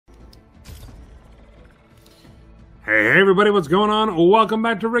Hey everybody, what's going on? Welcome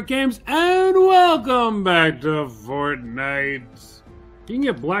back to Rick Games, and welcome back to Fortnite. You can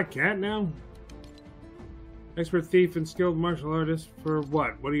get Black Cat now? Expert thief and skilled martial artist for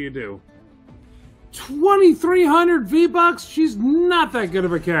what? What do you do? 2,300 V-Bucks? She's not that good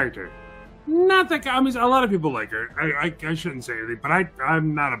of a character. Not that... I mean, a lot of people like her. I shouldn't say anything, but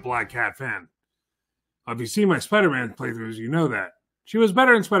I'm not a Black Cat fan. If you see my Spider-Man playthroughs, you know that. She was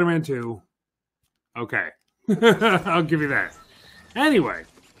better in Spider-Man 2. Okay. I'll give you that. Anyway,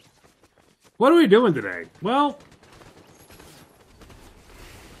 what are we doing today? Well,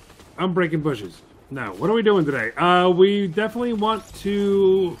 I'm breaking bushes. No, what are we doing today? We definitely want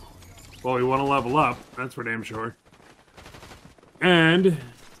to... Well, we want to level up. That's for damn sure. And...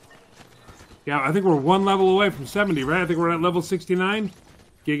 yeah, I think we're one level away from 70, right? I think we're at level 69.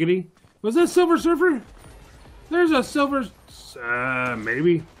 Giggity. Was that Silver Surfer? There's a Silver...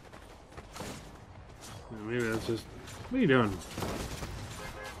 maybe. Maybe that's just... What are you doing?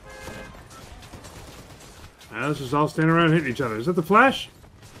 Let's just all stand around hitting each other. Is that the Flash?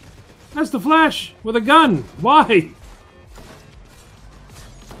 That's the Flash! With a gun! Why?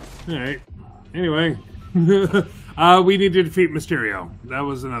 Alright. Anyway. We need to defeat Mysterio. That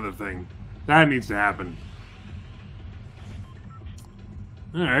was another thing. That needs to happen.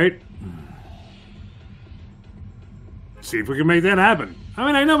 Alright. See if we can make that happen. I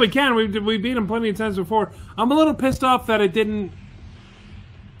mean, I know we can. We beat him plenty of times before. I'm a little pissed off that it didn't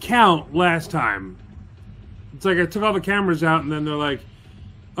count last time. It's like I took all the cameras out and then they're like,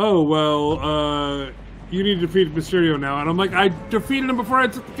 oh, well, you need to defeat Mysterio now. And I'm like, I defeated him before I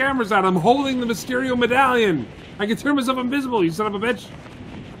took the cameras out. I'm holding the Mysterio medallion. I can turn myself invisible, you son of a bitch.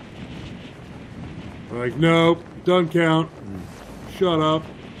 I'm like, nope, doesn't count. Shut up.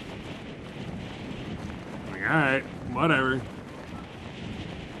 I'm like, alright, whatever.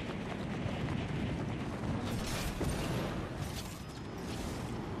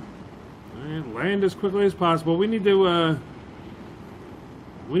 Land as quickly as possible. We need to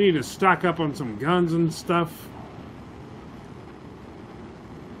stock up on some guns and stuff.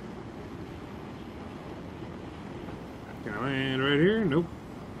 Can I land right here? Nope.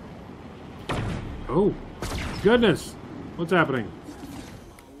 Oh, goodness. What's happening?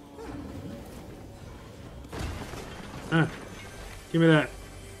 Give me that.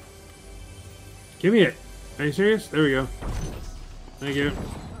 Give me it. Are you serious? There we go. Thank you.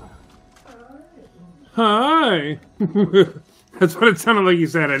 Hi! That's what it sounded like you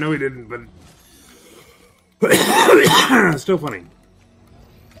said. I know he didn't, but... still funny.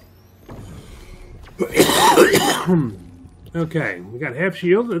 Okay, we got half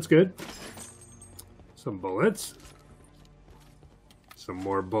shield. That's good. Some bullets. Some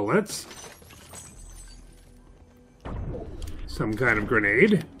more bullets. Some kind of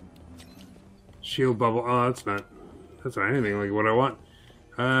grenade. Shield bubble. Oh, that's not anything like what I want.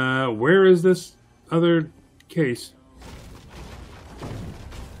 Where is this other case?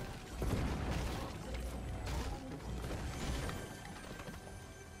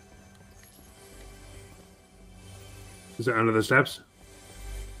 Is it under the steps?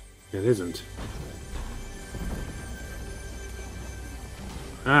 It isn't.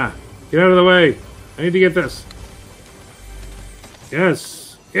 Ah, get out of the way. I need to get this.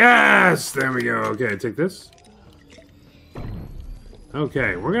 Yes. Yes! There we go. Okay, take this.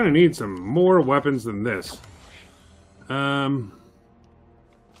 Okay, we're gonna need some more weapons than this. Give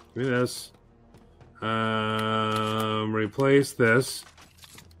me this. Replace this.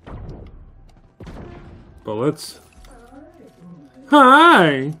 Bullets.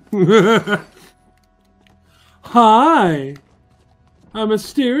 Hi! Hi! I'm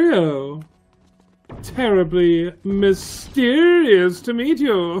Mysterio. Terribly mysterious to meet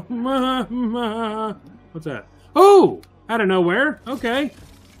you. What's that? Oh! Out of nowhere. Okay.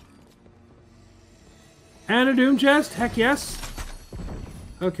 And a Doom chest? Heck yes.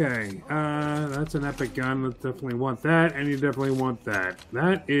 Okay. That's an epic gun. Let's definitely want that. And you definitely want that.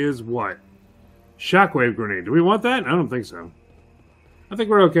 That is what? Shockwave grenade. Do we want that? I don't think so. I think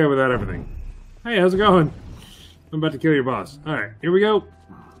we're okay without everything. Hey, how's it going? I'm about to kill your boss. Alright, here we go.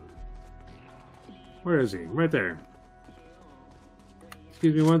 Where is he? Right there.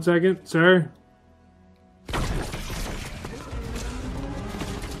 Excuse me one second, sir.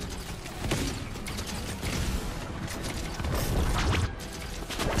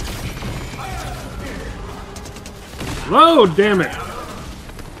 Whoa, damn it!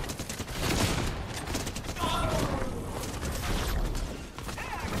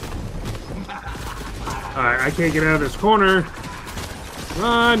 Alright, I can't get out of this corner.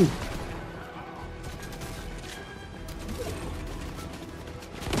 Run!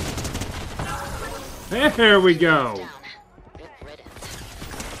 There we go.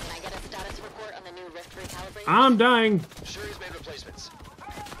 I'm dying. Sure, he's made replacements.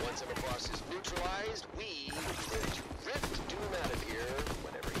 Once Everfrost is neutralized, we are going to rift Doom out of here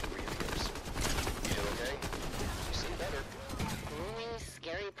whenever he reappears. You doing okay? You seem better. Looming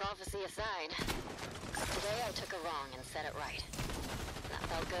scary prophecy aside, today I took a wrong and set it right. That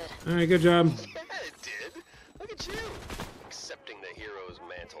felt good. All right, good job. Yeah, it did. Look at you, accepting the hero's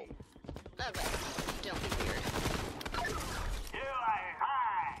mantle. Okay, don't be weird.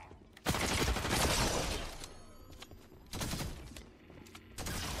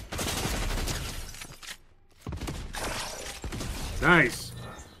 Nice.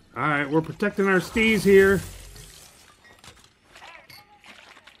 All right, we're protecting our stees here.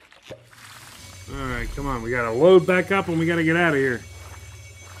 All right, come on. We got to load back up and we got to get out of here.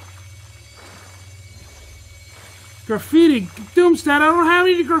 Graffiti. Doomstat, I don't have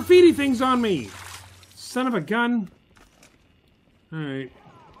any graffiti things on me. Son of a gun. All right.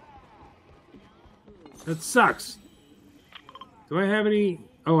 That sucks. Do I have any?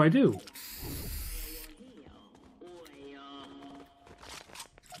 Oh, I do.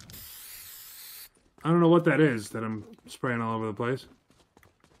 I don't know what that is that I'm spraying all over the place.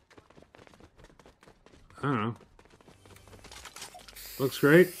 I don't know. Looks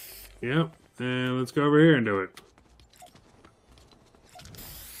great. Yep. And let's go over here and do it.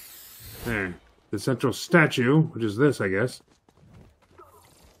 There. The central statue, which is this, I guess.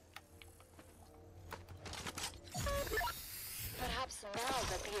 Perhaps now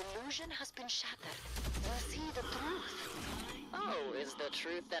that the illusion has been shattered, you'll see the truth. Oh, is the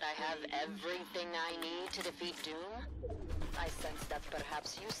truth that I have everything I need to defeat Doom? I sense that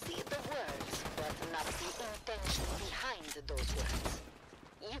perhaps you see the words, but not the intention behind those words.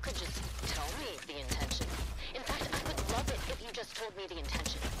 You could just tell me the intention. In fact, I would love it if you just told me the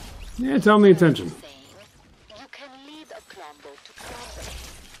intention. Yeah, tell me the intention. You can lead a Klombo to Klombo,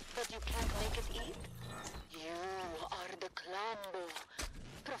 but you can't make it eat. You are the Klombo.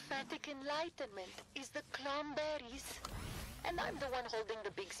 Prophetic enlightenment is the Klomberries. And I'm the one holding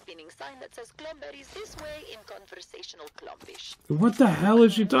the big spinning sign that says Klomberries this way in conversational Klombish. What the hell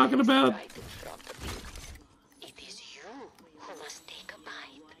is she talking about? Right in front of you. It is you who must take a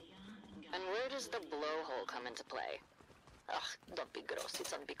bite. And where does the blowhole come into play? Ugh, don't be gross.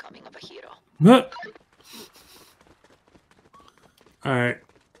 It's unbecoming of a hero. What? Alright.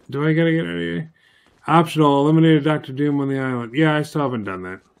 Do I gotta get out of here? Optional. Eliminated Dr. Doom on the island. Yeah, I still haven't done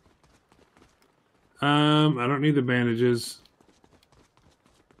that. I don't need the bandages.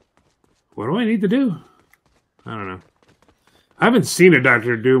 What do I need to do? I don't know. I haven't seen a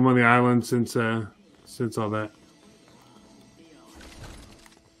Dr. Doom on the island since all that.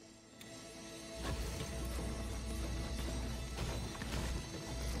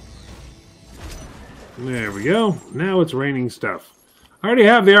 There we go. Now it's raining stuff. I already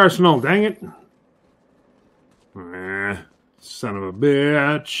have the arsenal, dang it. Son of a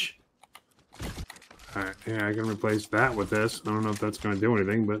bitch. Alright, yeah, I can replace that with this. I don't know if that's going to do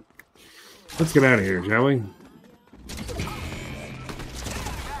anything, but let's get out of here, shall we?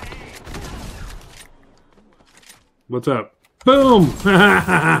 What's up? Boom!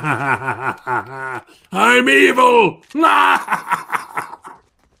 I'm evil!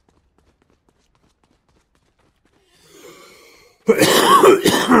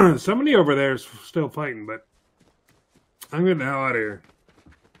 Somebody over there is still fighting, but I'm getting the hell out of here.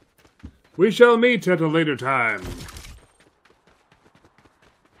 We shall meet at a later time.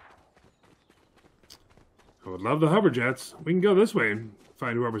 I would love the hover jets. We can go this way and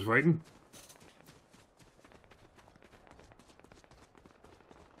find whoever's fighting.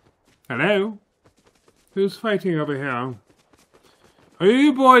 Hello? Who's fighting over here? Are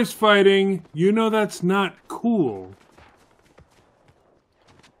you boys fighting? You know that's not cool.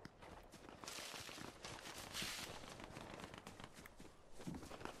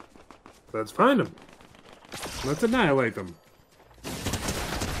 Let's find them. Let's annihilate them.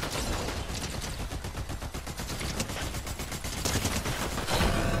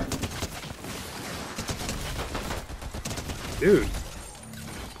 Dude.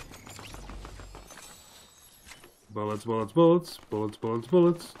 Bullets, bullets, bullets. Bullets, bullets,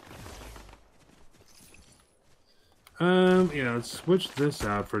 bullets. Yeah, let's switch this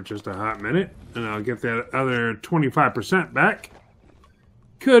out for just a hot minute. And I'll get that other 25% back.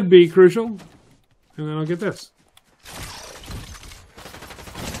 Could be crucial. And then I'll get this.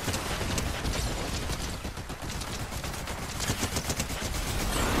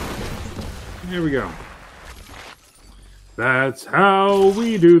 Here we go. That's how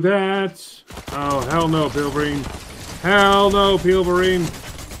we do that. Oh, hell no, Pilberine. Hell no, Pilberine.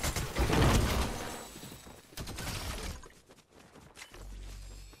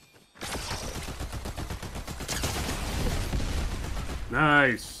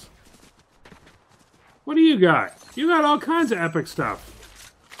 Nice. What do you got? You got all kinds of epic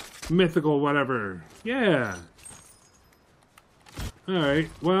stuff. Mythical, whatever. Yeah. Alright,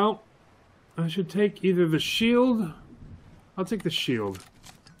 well, I should take either the shield. I'll take the shield.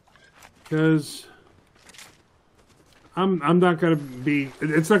 Because I'm not gonna be,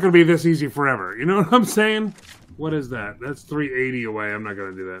 it's not gonna be this easy forever. You know what I'm saying? What is that? That's 380 away. I'm not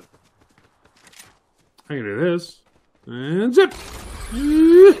gonna do that. I can do this. And zip!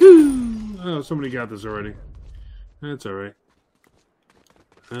 Oh, somebody got this already. That's alright.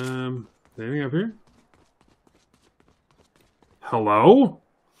 Anything up here? Hello?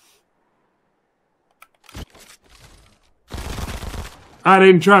 I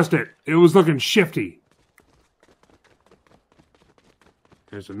didn't trust it. It was looking shifty.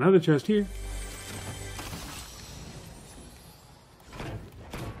 There's another chest here.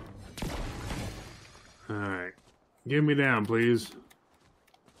 Alright. Get me down, please.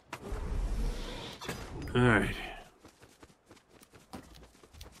 Alright.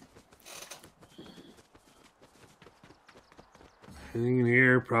 Anything in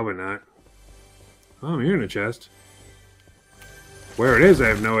here? Probably not. Oh, I'm hearing a chest. Where it is, I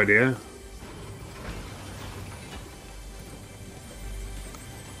have no idea.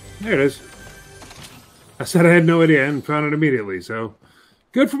 There it is. I said I had no idea and found it immediately, so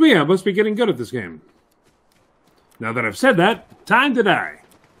good for me. I must be getting good at this game. Now that I've said that, time to die.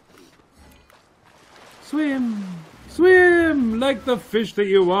 Swim! Swim! Like the fish that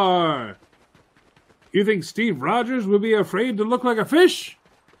you are! You think Steve Rogers would be afraid to look like a fish?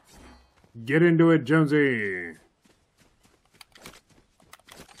 Get into it, Jonesy.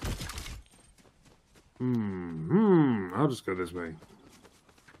 I'll just go this way.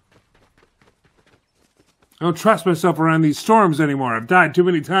 I don't trust myself around these storms anymore. I've died too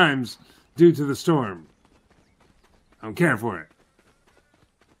many times due to the storm. I don't care for it.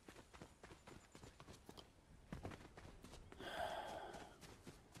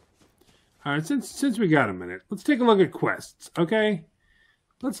 Alright, since we got a minute, let's take a look at quests, okay?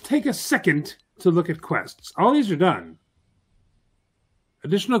 Let's take a second to look at quests. All these are done.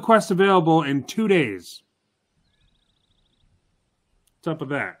 Additional quests available in 2 days. What's up with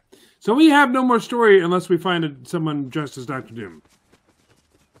that? So we have no more story unless we find someone dressed as Dr. Doom.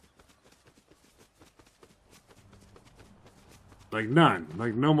 Like none.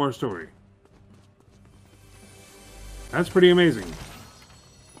 Like no more story. That's pretty amazing.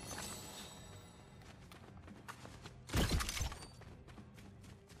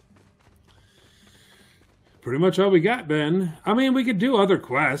 Pretty much all we got, Ben. I mean, we could do other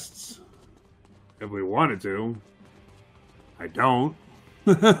quests. If we wanted to. I don't.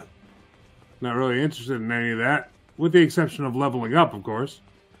 Not really interested in any of that. With the exception of leveling up, of course.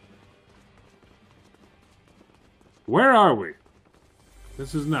 Where are we?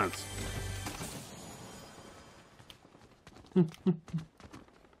 This is nuts.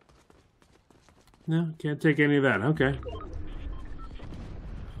 No, can't take any of that. Okay.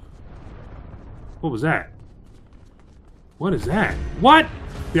 What was that? What is that? What?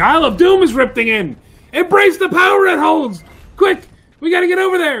 The Isle of Doom is ripping in! Embrace the power it holds! Quick! We gotta get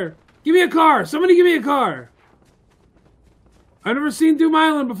over there! Give me a car! Somebody give me a car! I've never seen Doom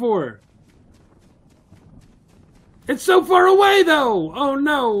Island before. It's so far away, though! Oh,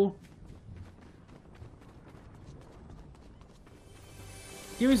 no!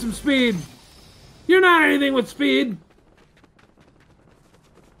 Give me some speed. You're not anything with speed!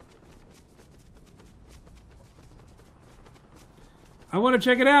 I want to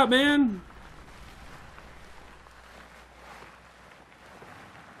check it out, man.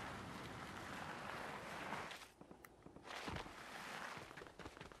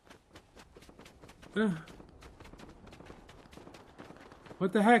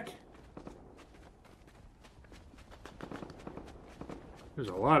 What the heck? There's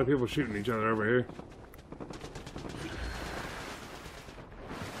a lot of people shooting each other over here.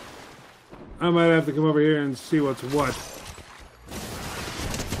 I might have to come over here and see what's what.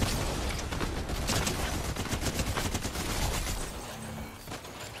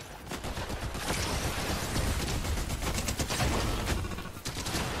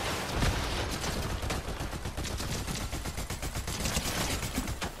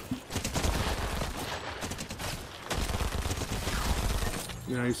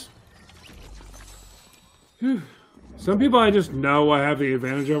 Nice. Whew. Some people I just know I have the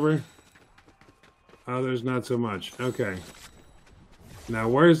advantage over. Others not so much. Okay. Now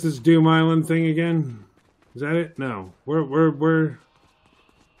where's this Doom Island thing again? Is that it? No. Where?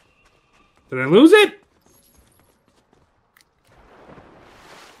 Did I lose it?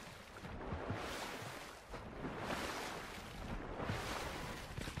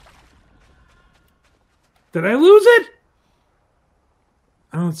 Did I lose it?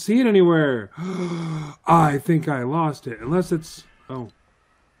 I don't see it anywhere. I think I lost it. Unless it's... Oh.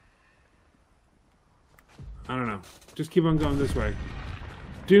 I don't know. Just keep on going this way.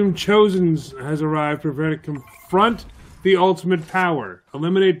 Doom Chosen has arrived. Prepare to confront the ultimate power.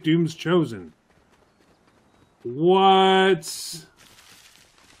 Eliminate Doom's Chosen. What?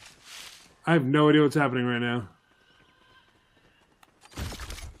 I have no idea what's happening right now.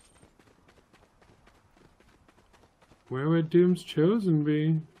 Where would Doom's Chosen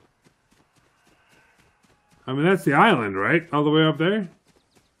be? I mean, that's the island, right? All the way up there?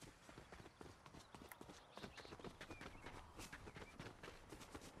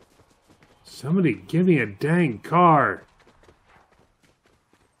 Somebody give me a dang car.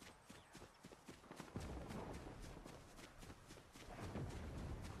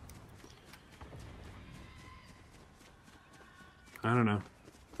 I don't know.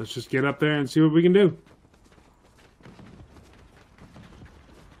 Let's just get up there and see what we can do.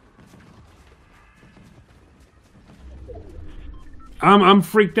 I'm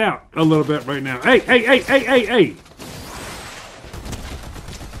freaked out a little bit right now. Hey, hey, hey, hey, hey, hey!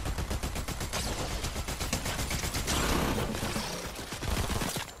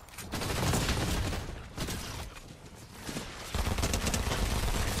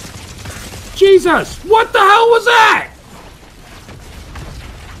 Jesus! What the hell was that?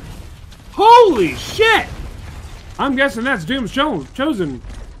 Holy shit! I'm guessing that's Doom's Chosen.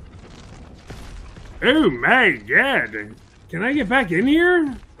 Oh my god. Can I get back in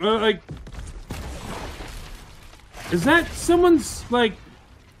here? Like... Is that someone's, like...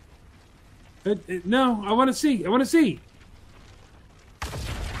 no, I want to see. I want to see.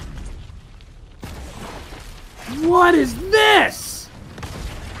 What is this?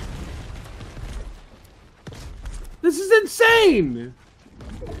 This is insane!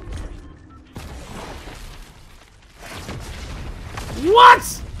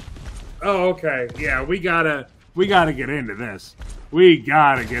 What? Oh, okay. Yeah, we gotta get into this. We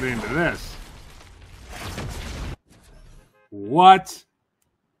gotta get into this. What?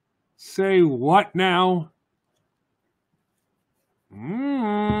 Say what now?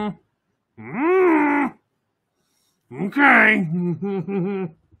 Okay.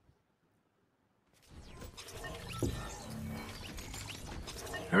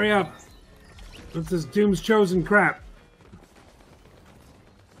 Hurry up. What's this Doom's Chosen crap?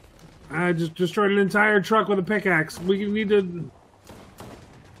 I just destroyed an entire truck with a pickaxe. We need to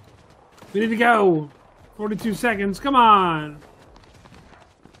go. 42 seconds. Come on.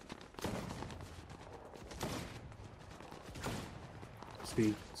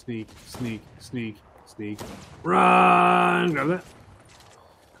 Sneak, sneak, sneak, sneak, sneak. Run! Got that.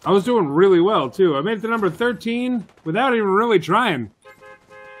 I was doing really well, too. I made it to number 13 without even really trying.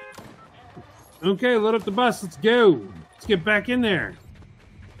 Okay, load up the bus. Let's go. Let's get back in there.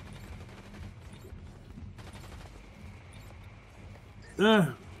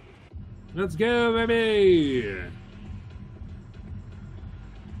 Let's go, baby!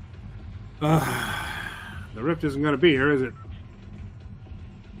 The rift isn't going to be here, is it?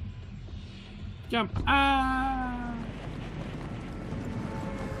 Jump! Ah!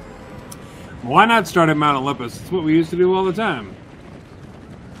 Why not start at Mount Olympus? It's what we used to do all the time.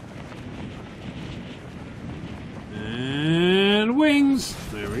 And wings!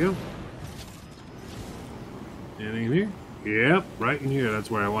 There we go. Anything in here? Yep, right in here. That's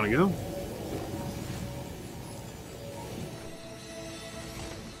where I want to go.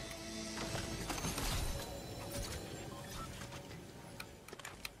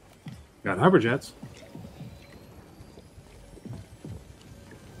 Got hover jets.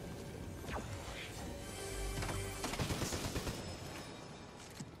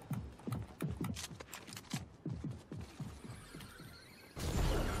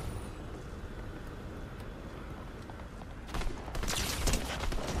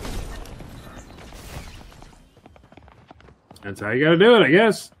 That's how you gotta do it, I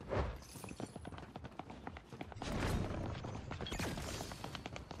guess.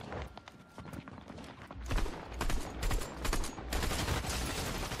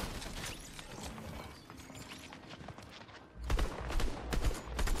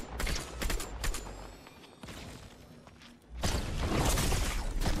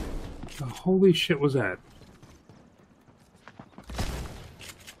 The holy shit was that?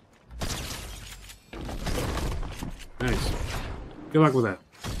 Nice. Good luck with that.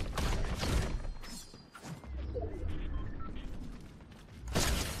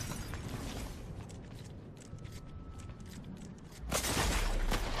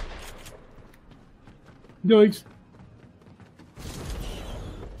 Yikes.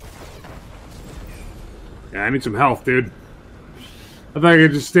 Yeah, I need some health, dude. I thought I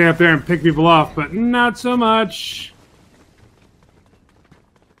could just stay up there and pick people off, but not so much.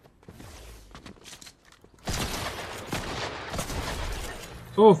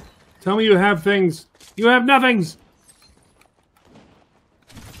 Oh, tell me you have things. You have nothings!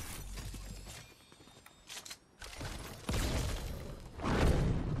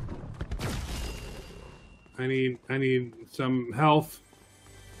 I need some health.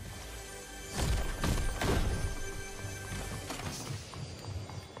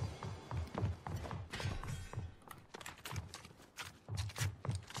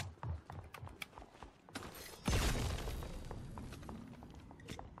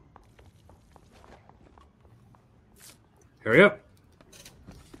 Hurry up.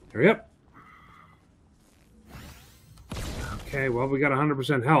 Hurry up. Okay, well, we got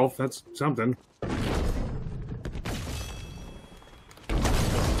 100% health. That's something.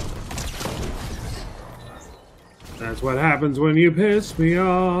 That's what happens when you piss me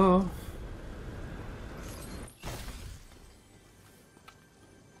off.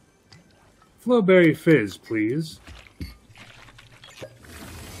 Flowberry Fizz, please.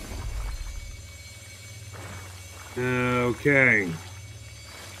 Okay.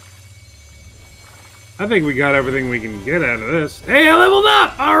 I think we got everything we can get out of this. Hey, I leveled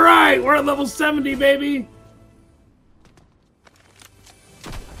up! Alright, we're at level 70, baby!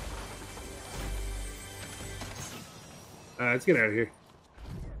 Let's get out of here.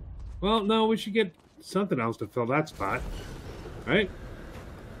 Well, no, we should get something else to fill that spot. Right?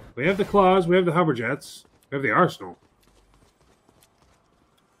 We have the claws, we have the hover jets, we have the arsenal.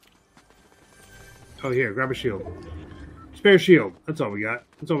 Oh, here, grab a shield. Spare shield. That's all we got.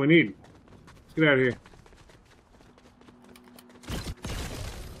 That's all we need. Let's get out of here.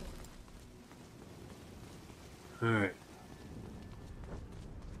 Alright.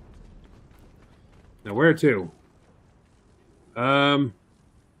 Now, where to? I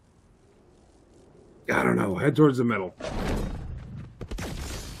don't know. Head towards the middle.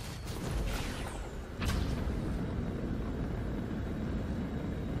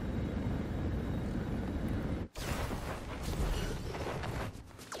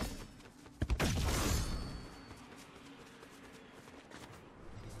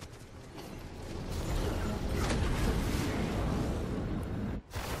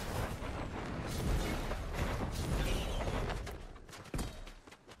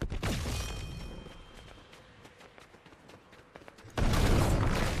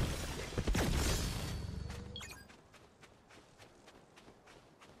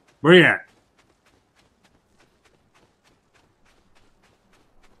 Where you at?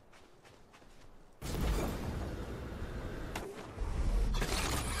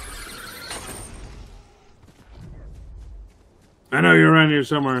 I know you're around here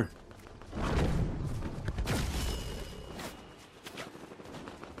somewhere.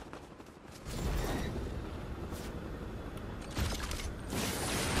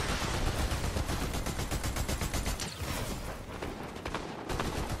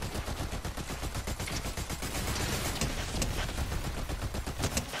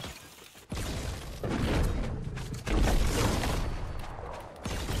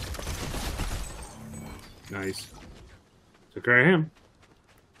 Nice. Took care of him.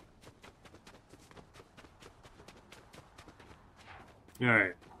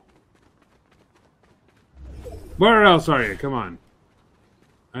 Alright. Where else are you? Come on.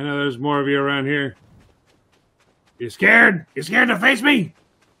 I know there's more of you around here. You scared? You scared to face me?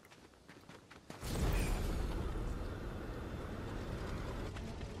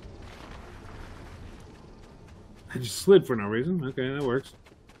 I just slid for no reason. Okay, that works.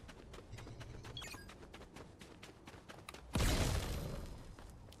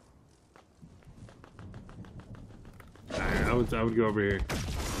 I would go over here.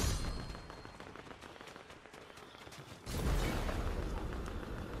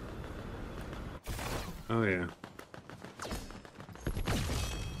 Oh yeah.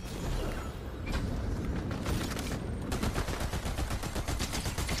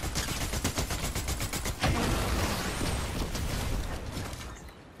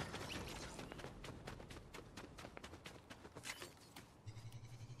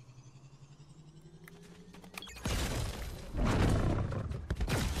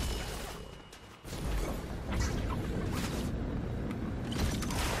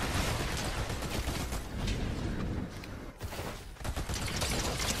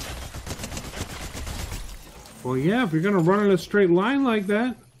 Well, yeah, if you're gonna run in a straight line like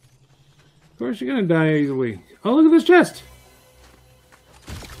that, of course you're gonna die easily. Oh, look at this chest!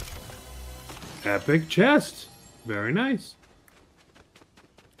 Epic chest. Very nice.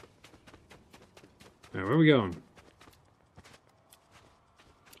 Now, where are we going?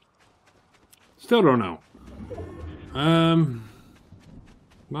 Still don't know.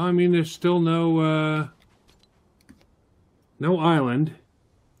 Well, I mean, there's still no island.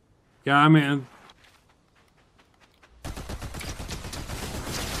 Yeah, I mean...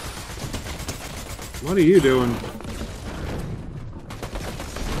 What are you doing?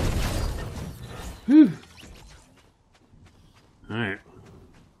 Whew. Alright.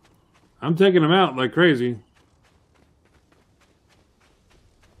 I'm taking them out like crazy.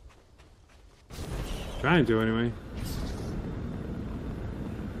 Trying to, anyway.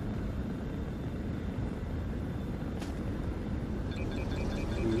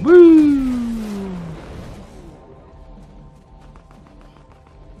 Woo!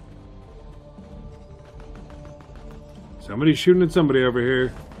 Somebody's shooting at somebody over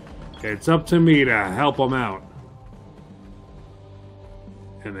here. It's up to me to help them out.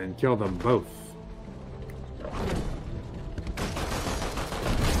 And then kill them both.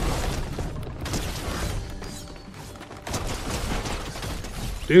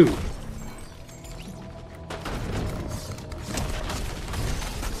 Dude.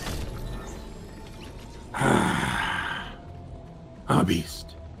 A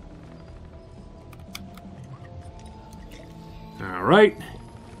beast. All right.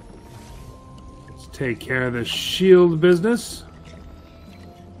 Let's take care of the shield business.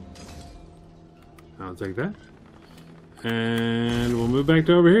 I'll take that. And we'll move back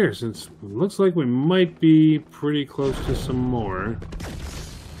to over here since it looks like we might be pretty close to some more.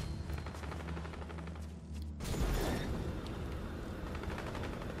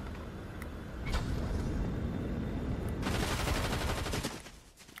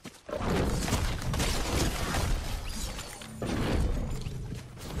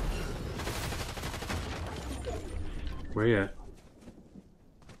 Where you at?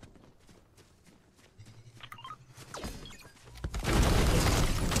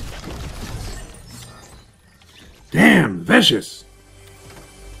 Damn, vicious!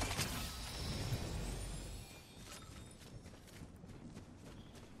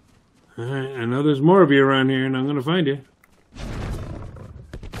 Alright, I know there's more of you around here and I'm gonna find you.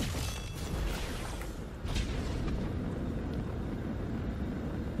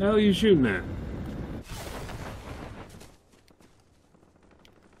 The hell are you shooting at?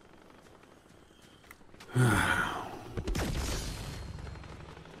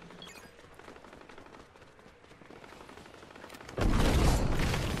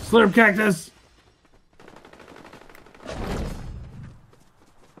 Slurp cactus!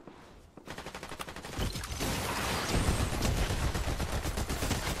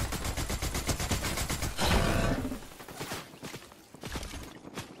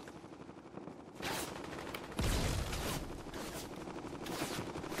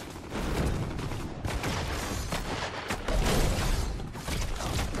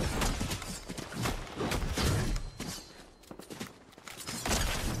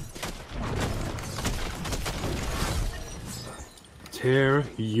 Tear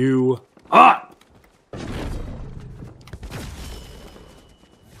you up!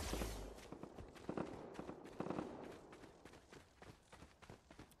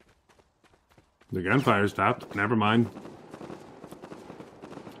 The gunfire stopped. Never mind.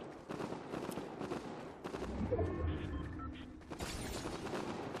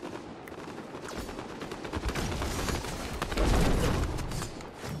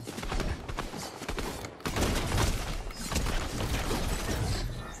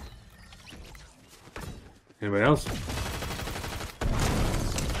 Anybody else?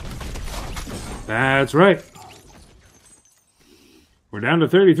 That's right. We're down to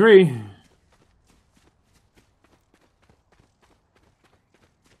 33.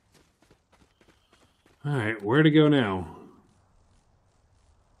 Alright, where to go now?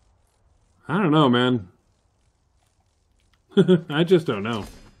 I don't know, man. I just don't know.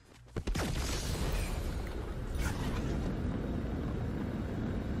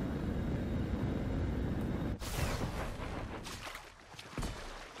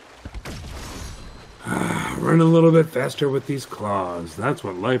 Run a little bit faster with these claws. That's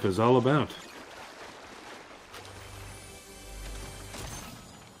what life is all about.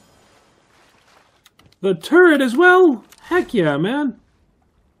 The turret as well? Heck yeah, man.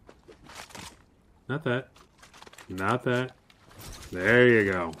 Not that. Not that. There you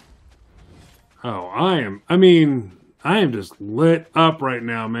go. Oh, I am just lit up right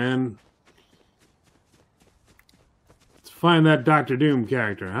now, man. Let's find that Dr. Doom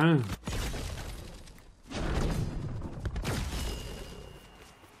character, huh?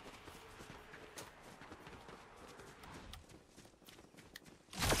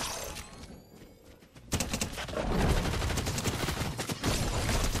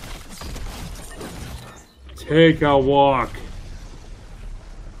 Take a walk.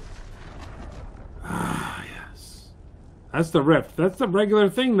 Ah, yes. That's the rift. That's the regular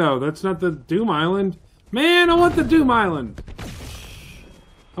thing, though. That's not the Doom Island. Man, I want the Doom Island.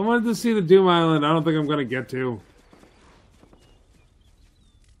 I wanted to see the Doom Island. I don't think I'm going to get to.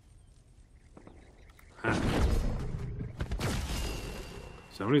 Ah.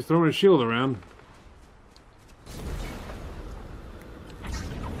 Somebody's throwing a shield around.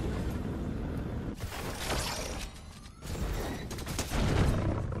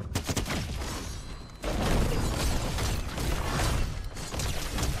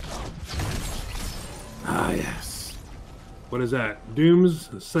 Ah, yes. What is that? Doom's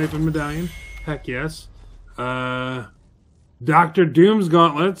Siphon Medallion? Heck yes. Dr. Doom's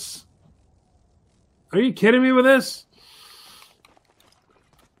Gauntlets. Are you kidding me with this?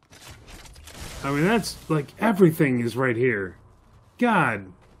 I mean, that's like everything is right here.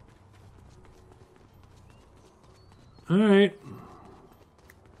 God. Alright.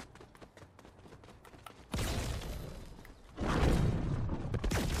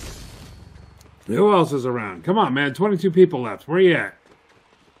 Who else is around? Come on, man. 22 people left. Where you at?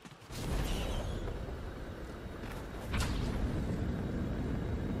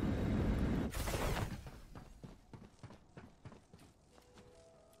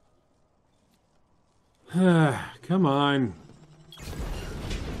 Come on.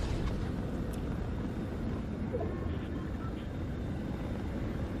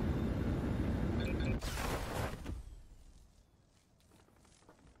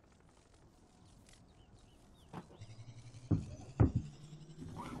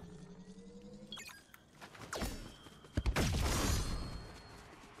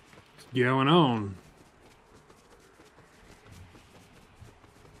 What's going on?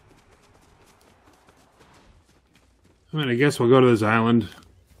 I mean, I guess we'll go to this island.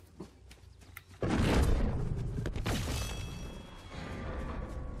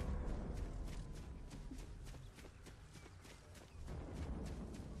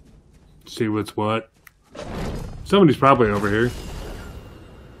 See what's what. Somebody's probably over here.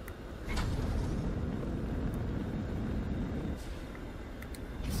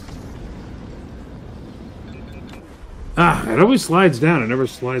 Ah, it always slides down. It never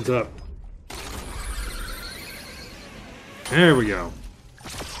slides up. There we go.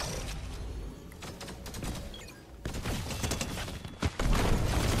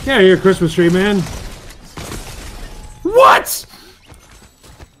 Yeah, you're a Christmas tree, man. What?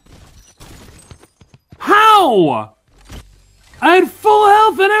 How? I had full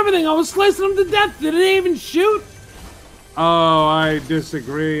health and everything. I was slicing them to death. Did it even shoot? Oh, I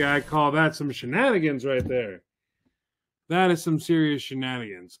disagree. I call that some shenanigans right there. That is some serious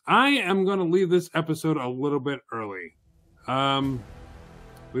shenanigans. I am going to leave this episode a little bit early.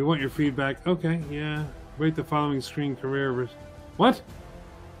 We want your feedback. Okay, yeah. Rate the following screen career. What?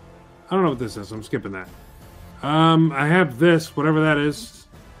 I don't know what this is. I'm skipping that. I have this, whatever that is.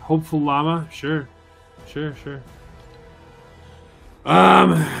 Hopeful Llama. Sure. Sure.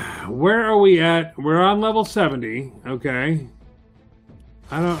 Where are we at? We're on level 70. Okay.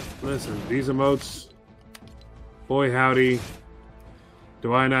 Listen, these emotes. Boy, howdy.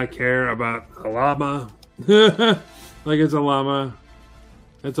 Do I not care about a llama? Like it's a llama.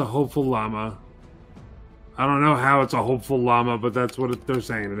 It's a hopeful llama. I don't know how it's a hopeful llama, but that's what they're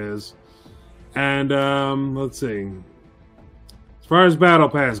saying it is. And, let's see. As far as Battle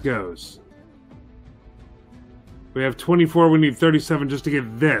Pass goes, we have 24, we need 37 just to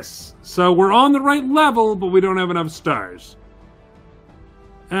get this. So we're on the right level, but we don't have enough stars.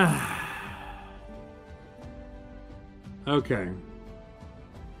 Okay.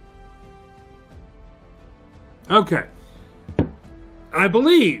 Okay. I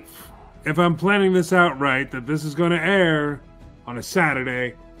believe, if I'm planning this out right, that this is going to air on a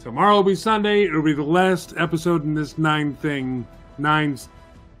Saturday. Tomorrow will be Sunday. It'll be the last episode in this 9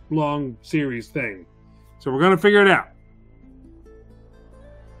 long series thing. So we're going to figure it out.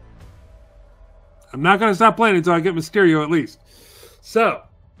 I'm not going to stop playing until I get Mysterio at least. So,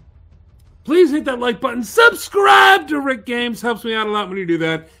 please hit that like button. Subscribe to Rick Games. Helps me out a lot when you do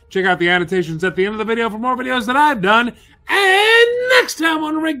that. Check out the annotations at the end of the video for more videos that I've done. And next time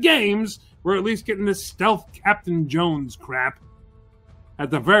on Rick Games, we're at least getting this stealth Captain Jones crap. At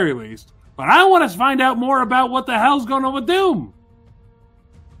the very least. But I want to find out more about what the hell's going on with Doom.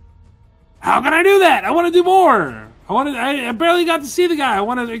 How can I do that? I want to do more. I barely got to see the guy. I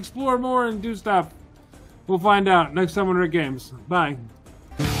want to explore more and do stuff. We'll find out next time on Rick Games. Bye.